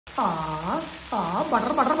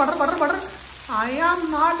Butter, butter, butter, butter, butter. I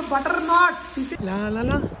am not butter, not. La la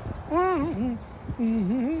la.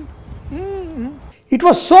 It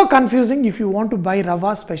was so confusing if you want to buy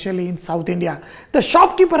rava, especially in South India. The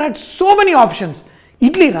shopkeeper had so many options.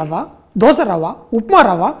 Idli rava, dosa rava, upma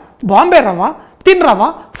rava, Bombay rava, thin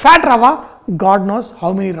rava, fat rava, God knows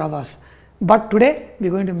how many ravas. But today we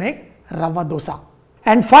are going to make Rava Dosa.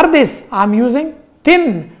 And for this I am using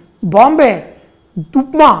thin Bombay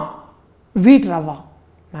upma wheat rava.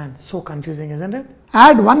 Man, so confusing, isn't it?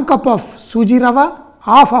 Add 1 cup of Sooji rava,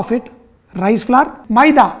 half of it rice flour,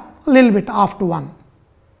 Maida a little bit, half to 1.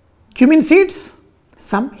 Cumin seeds,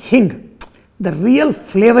 some Hing, the real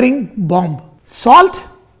flavoring bomb. Salt,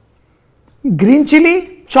 green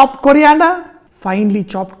chilli, chopped coriander, finely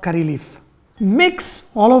chopped curry leaf. Mix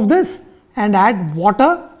all of this and add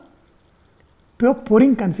water to a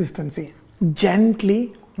pouring consistency.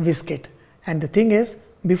 Gently whisk it. And the thing is,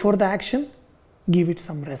 before the action, give it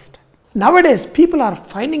some rest. Nowadays, people are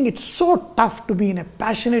finding it so tough to be in a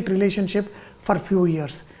passionate relationship for a few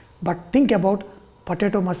years. But think about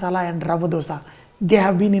potato masala and Rava Dosa. They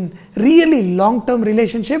have been in really long-term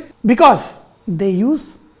relationship because they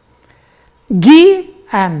use ghee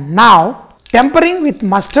and now tempering with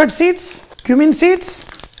mustard seeds, cumin seeds,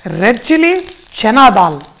 red chilli, Chana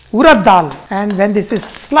dal, Urad dal. And when this is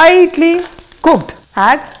slightly cooked,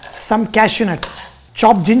 add some cashew nut,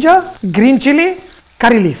 chopped ginger, green chilli,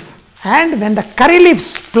 curry leaf. And when the curry leaf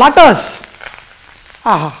splutters,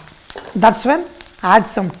 that's when add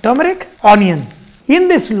some turmeric, onion. In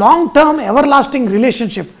this long-term everlasting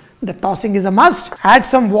relationship, the tossing is a must. Add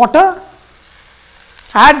some water,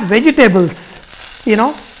 add vegetables,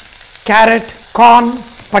 carrot, corn,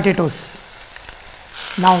 potatoes.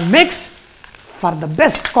 Now mix for the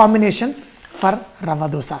best combination for Rava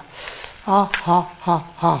Dosa.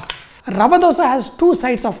 Rava Dosa has two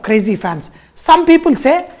sides of crazy fans. Some people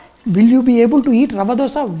say, will you be able to eat Rava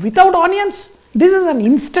Dosa without onions? This is an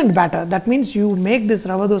instant batter. That means you make this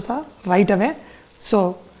Rava Dosa right away.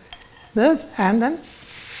 So this, and then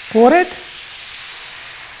pour it.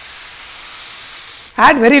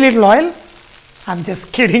 Add very little oil. I'm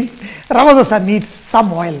just kidding. Rava Dosa needs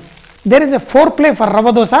some oil. There is a foreplay for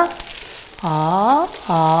Rava Dosa.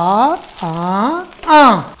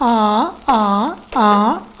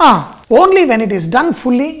 Only when it is done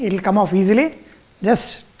fully, it will come off easily.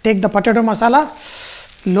 Just take the potato masala,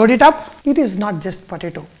 load it up. It is not just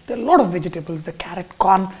potato. There are a lot of vegetables, the carrot,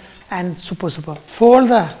 corn, and super. Fold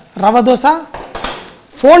the Rava Dosa,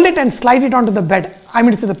 fold it and slide it onto the bed. I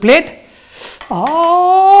mean, to the plate.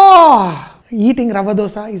 Eating Rava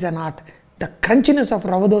Dosa is an art. The crunchiness of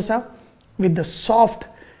Rava Dosa with the soft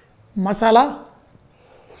masala.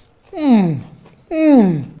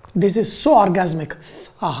 This is so orgasmic.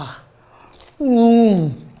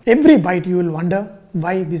 Every bite you will wonder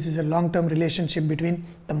why this is a long-term relationship between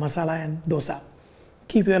the masala and dosa.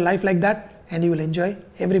 Keep your life like that and you will enjoy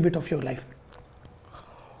every bit of your life.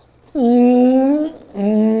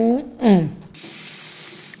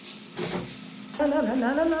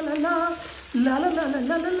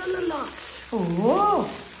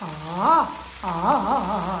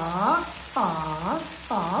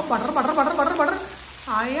 Butter, butter, butter, butter, butter.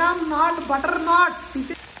 I am not butter, not.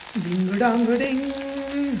 Ding dong ding.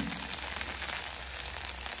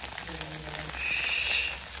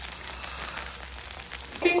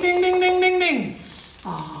 Ding ding ding ding ding ding.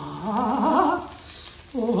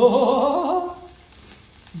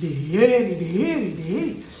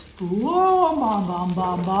 Dairy. Oh,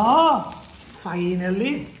 ma.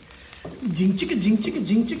 Finally, jing chicka.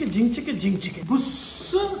 Buss.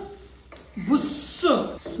 Sura.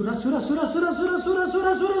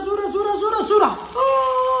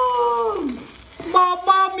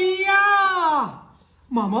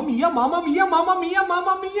 Mamma mia.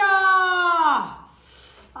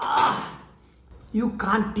 You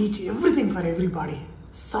can't teach everything for everybody.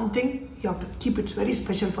 Something you have to keep it very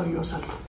special for yourself.